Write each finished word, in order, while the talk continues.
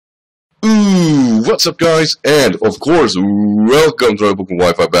what's up guys, and of course, welcome to our Pokemon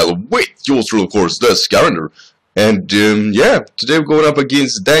Wi-Fi battle with yours truly, of course, the Scavenger. And yeah, today we're going up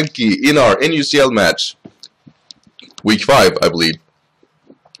against Danky in our NUCL match. Week 5, I believe.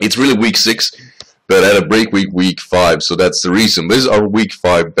 It's really week 6, but I had a break week 5, so that's the reason. This is our week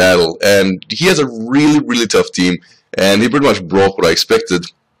 5 battle, and he has a really tough team, and he pretty much broke what I expected.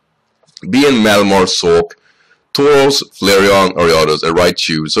 Being Malamar, Sawk, Tauros, Flareon, Ariados, and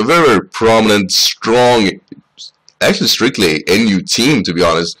Raichu. So very prominent, strong, actually strictly NU team, to be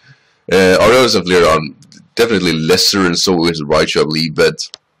honest. Ariados and Flareon definitely lesser, and so is Raichu, I believe, but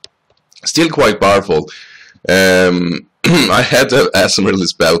still quite powerful. I had to have Asamaril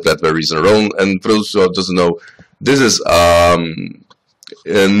this battle for that very reason alone, and for those who doesn't know, this is a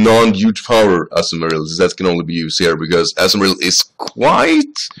non-huge power Asamaril. That can only be used here because Asamaril is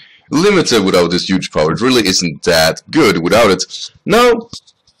quite limited without this huge power. It really isn't that good without it. Now,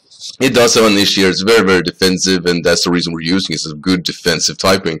 it does have an issue here. It's very defensive, and that's the reason we're using it. It's a good defensive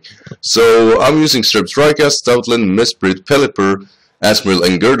typing. So I'm using Stripstrika, Stoutland, Mesprit, Pelipper, Asmaril,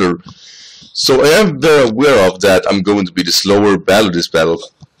 and Girder. So I am very aware of that I'm going to be the slower battle this battle.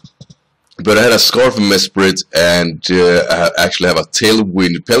 But I had a Scarf of Mesprit, and I actually have a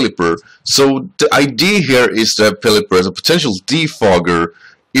Tailwind Pelipper. So the idea here is to have Pelipper as a potential defogger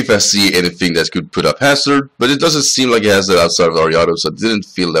if I see anything that could put up hazard, but it doesn't seem like it has that outside of Ariados, so I didn't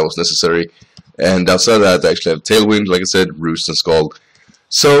feel that was necessary. And outside of that, I actually have Tailwind, like I said, Roost and Scald.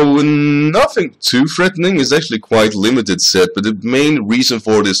 So nothing too threatening. It's actually quite limited set, but the main reason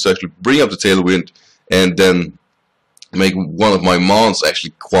for this is to actually bring up the Tailwind and then make one of my mons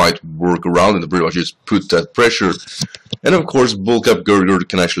actually quite work around and pretty much just put that pressure. And of course, bulk up Gurgur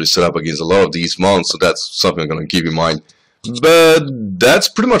can actually set up against a lot of these mons, so that's something I'm going to keep in mind. But that's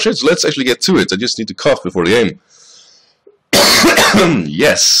pretty much it, so let's actually get to it. I just need to cough before the game.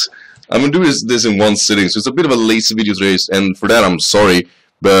 Yes, I'm going to do this in one sitting, so it's a bit of a lazy video today, and for that I'm sorry.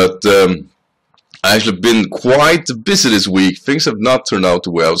 But I actually been quite busy this week. Things have not turned out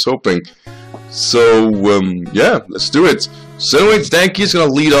the way I was hoping. So, yeah, let's do it. So anyway, Danky is going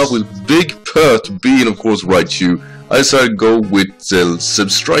to lead off with Big Pert being, of course, Raichu. I decided to go with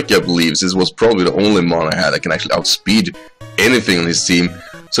Substrike, I believe. This was probably the only mon I had that can actually outspeed anything on his team.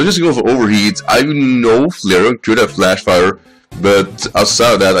 So just go for Overheat. I know Flareon could have Flash Fire, but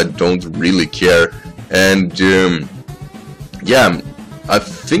outside of that, I don't really care. And yeah, I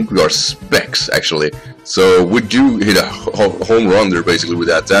think we are specs actually. So we do hit a home run there basically with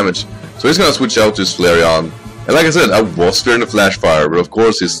that damage. So he's gonna switch out to his Flareon. And like I said, I was fearing the Flash Fire, but of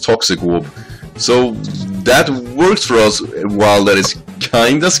course his Toxic Whoop. So that works for us. While that is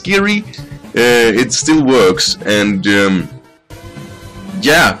kinda scary, it still works. And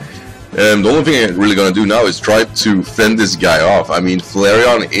yeah, the only thing I'm really gonna do now is try to fend this guy off. I mean,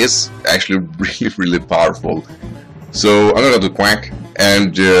 Flareon is actually really powerful. So I'm gonna go to Quack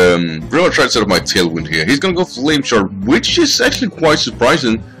and pretty much try to set up my Tailwind here. He's gonna go Flame Charge, which is actually quite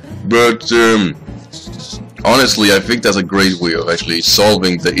surprising, but honestly, I think that's a great way of actually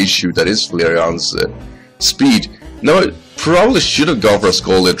solving the issue that is Flareon's speed. Now, I probably should have gone for a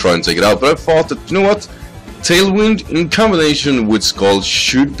Scald and try and take it out, but I thought that, you know what, Tailwind in combination with Scald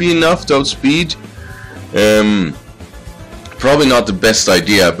should be enough to outspeed. Probably not the best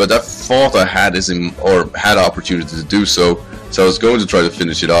idea, but I thought I had this or had an opportunity to do so. So I was going to try to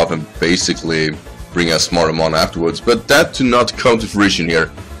finish it off and basically bring a smarter mon afterwards, but that did not come to fruition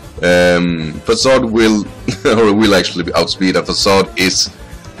here. Facade will or will actually outspeed. A Facade is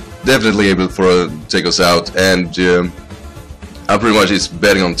definitely able to take us out, and I'm pretty much just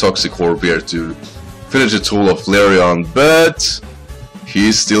betting on Toxic Orb here to finish the tool of Flareon, but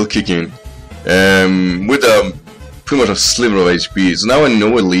he's still kicking with pretty much a sliver of HP. So now I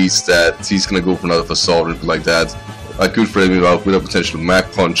know at least that he's gonna go for another Facade or anything like that. I could frame him out with a potential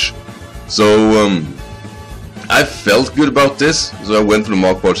Mach Punch. So I felt good about this, so I went for the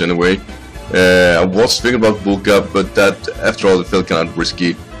Mach Punch anyway. I was thinking about bulk up, but that after all it felt kind of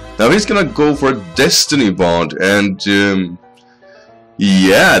risky. Now he's gonna go for a Destiny Bond, and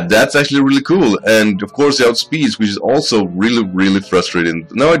yeah, that's actually really cool. And of course he outspeeds, which is also really frustrating.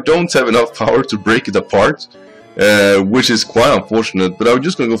 Now I don't have enough power to break it apart, which is quite unfortunate, but I'm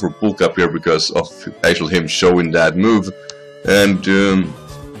just gonna go for bulk up here because of actually him showing that move. And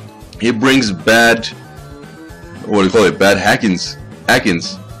he brings bad, what do you call it, bad Hackins.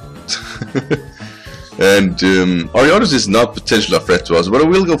 And Ariados is not potentially a threat to us, but I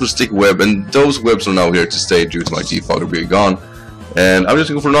will go for Stick Web, and those webs are now here to stay due to my defogger being gone. And I'm just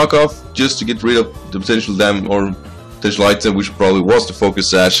going to go for knockoff just to get rid of the potential damage or potential item, which probably was the Focus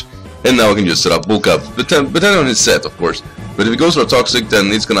Sash. And now I can just set up bulk up, but then on his set, of course. But if it goes for a toxic,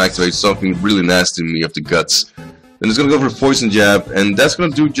 then it's gonna activate something really nasty in me of the guts. Then it's gonna go for a poison jab, and that's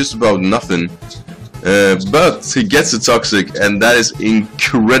gonna do just about nothing. But he gets the toxic, and that is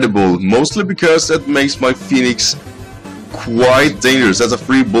incredible. Mostly because that makes my Phoenix quite dangerous. That's a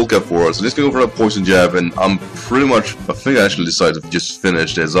free bulk up for us. So let's go for a poison jab, and I'm pretty much. I think I actually decided to just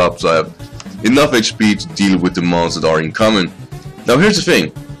finish this up, so I have enough HP to deal with the monsters that are incoming. Now here's the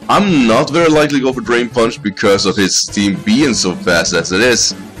thing. I'm not very likely to go for Drain Punch because of his team being so fast as it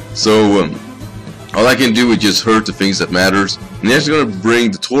is. So all I can do is just hurt the things that matters. And he's actually gonna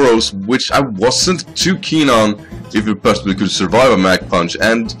bring the Tauros, which I wasn't too keen on if it possibly could survive a Mach Punch,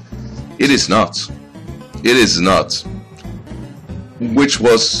 and it is not. It is not. Which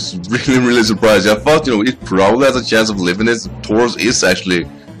was really surprising. I thought, you know, it probably has a chance of living it. Tauros is actually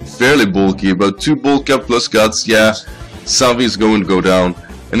fairly bulky, but 2 bulk up plus guts, yeah, something's going to go down.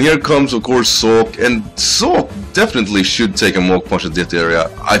 And here comes, of course, Soak, and Soak definitely should take a Mach Punch at that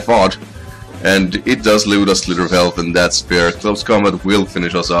area, I thought. And it does lose a slither of health, and that's fair. Close combat will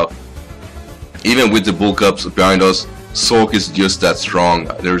finish us off. Even with the bulk ups behind us, Soak is just that strong.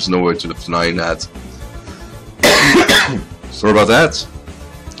 There's no way to deny that. Sorry about that.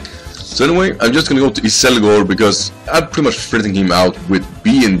 So anyway, I'm just gonna go to Iselgor because I'm pretty much threatening him out with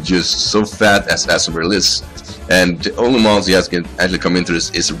being just so fat as Asimir is. And the only monster he has can actually come into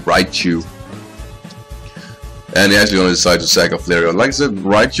this is Raichu. And he's actually gonna decide to sack off Flareon. Like I said,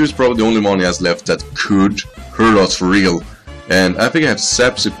 Raichu is probably the only one he has left that could hurt us for real. And I think I have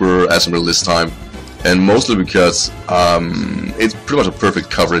Sapsipper Asimir this time. And mostly because it's pretty much a perfect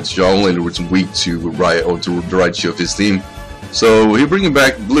coverage. You're only weak to the Raichu of his team. So he bringing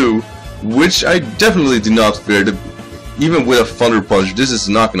back Blue, which I definitely did not fear. Even with a Thunder Punch, this is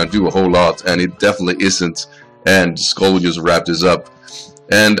not gonna do a whole lot, and it definitely isn't. And Skull will just wrap this up.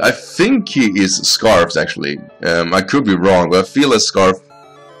 And I think he is Scarfed, actually. I could be wrong, but I feel that Scarf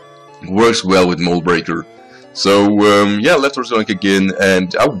works well with Mold Breaker. So, yeah, Leftor's gonna kick in,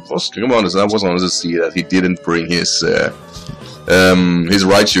 and I was honest to see that he didn't bring his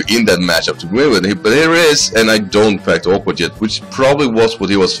Raichu in that matchup to win with. But here it is, and I don't pack Awkward yet, which probably was what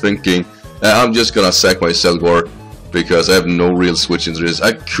he was thinking. I'm just gonna sack my Selgor, because I have no real switch into this.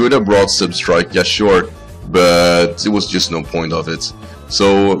 I could have brought Substrike, yeah sure, but it was just no point of it.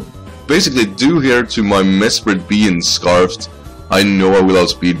 So basically due here to my Mesprit being Scarfed, I know I will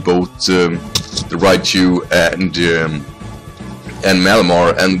outspeed both the Raichu and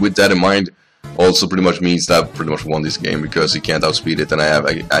Malamar, and with that in mind also pretty much means that I've pretty much won this game because he can't outspeed it, and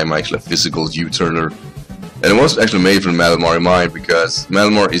I'm actually a physical U-turner. And it was actually made for Malamar in mind because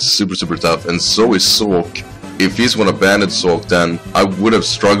Malamar is super tough, and so is Soak. If he's one of Bandit Soak, then I would have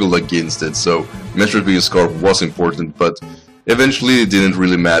struggled against it, so Mesprit being Scarf was important, but eventually it didn't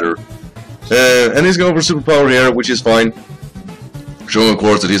really matter. And he's going for Superpower here, which is fine. Showing of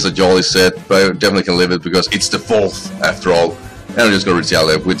course that he's a jolly set, but I definitely can live it because it's the 4th after all. And I'm just gonna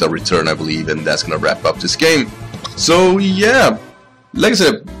retaliate with a return, I believe, and that's gonna wrap up this game. So yeah, like I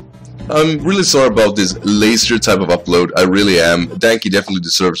said, I'm really sorry about this lazier type of upload. I really am. Danky definitely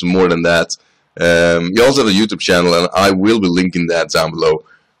deserves more than that. He also has a YouTube channel, and I will be linking that down below.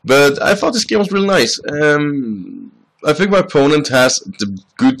 But I thought this game was really nice. I think my opponent has the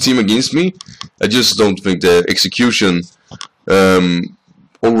good team against me. I just don't think the execution,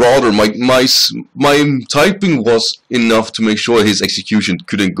 or rather my typing was enough to make sure his execution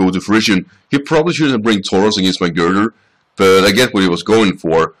couldn't go to fruition. He probably should have bring Tauros against my Girder, but I get what he was going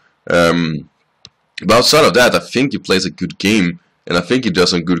for. But outside of that, I think he plays a good game, and I think he does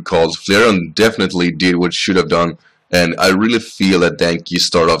some good calls. Flareon definitely did what he should have done, and I really feel that Danky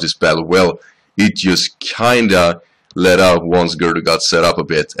started off this battle well. It just kinda let out once Girder got set up a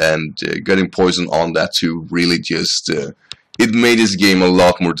bit, and getting poison on that too really just it made this game a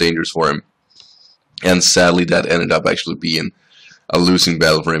lot more dangerous for him. And sadly that ended up actually being a losing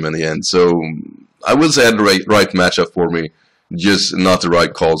battle for him in the end. So I will say I had the right matchup for me, just not the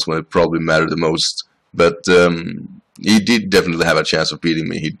right calls when it probably mattered the most. But he did definitely have a chance of beating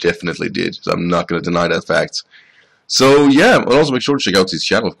me. He definitely did. So I'm not going to deny that fact. So yeah, and also make sure to check out his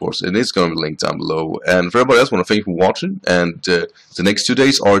channel, of course. It is going to be linked down below. And for everybody else, I want to thank you for watching. And the next 2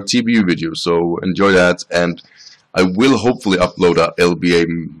 days are TBU videos, so enjoy that. And I will hopefully upload a LBA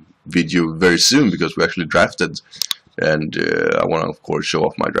video very soon because we actually drafted. And I want to, of course, show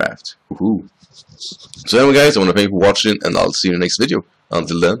off my draft. Woohoo! So anyway, guys, I want to thank you for watching, and I'll see you in the next video.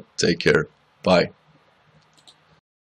 Until then, take care. Bye.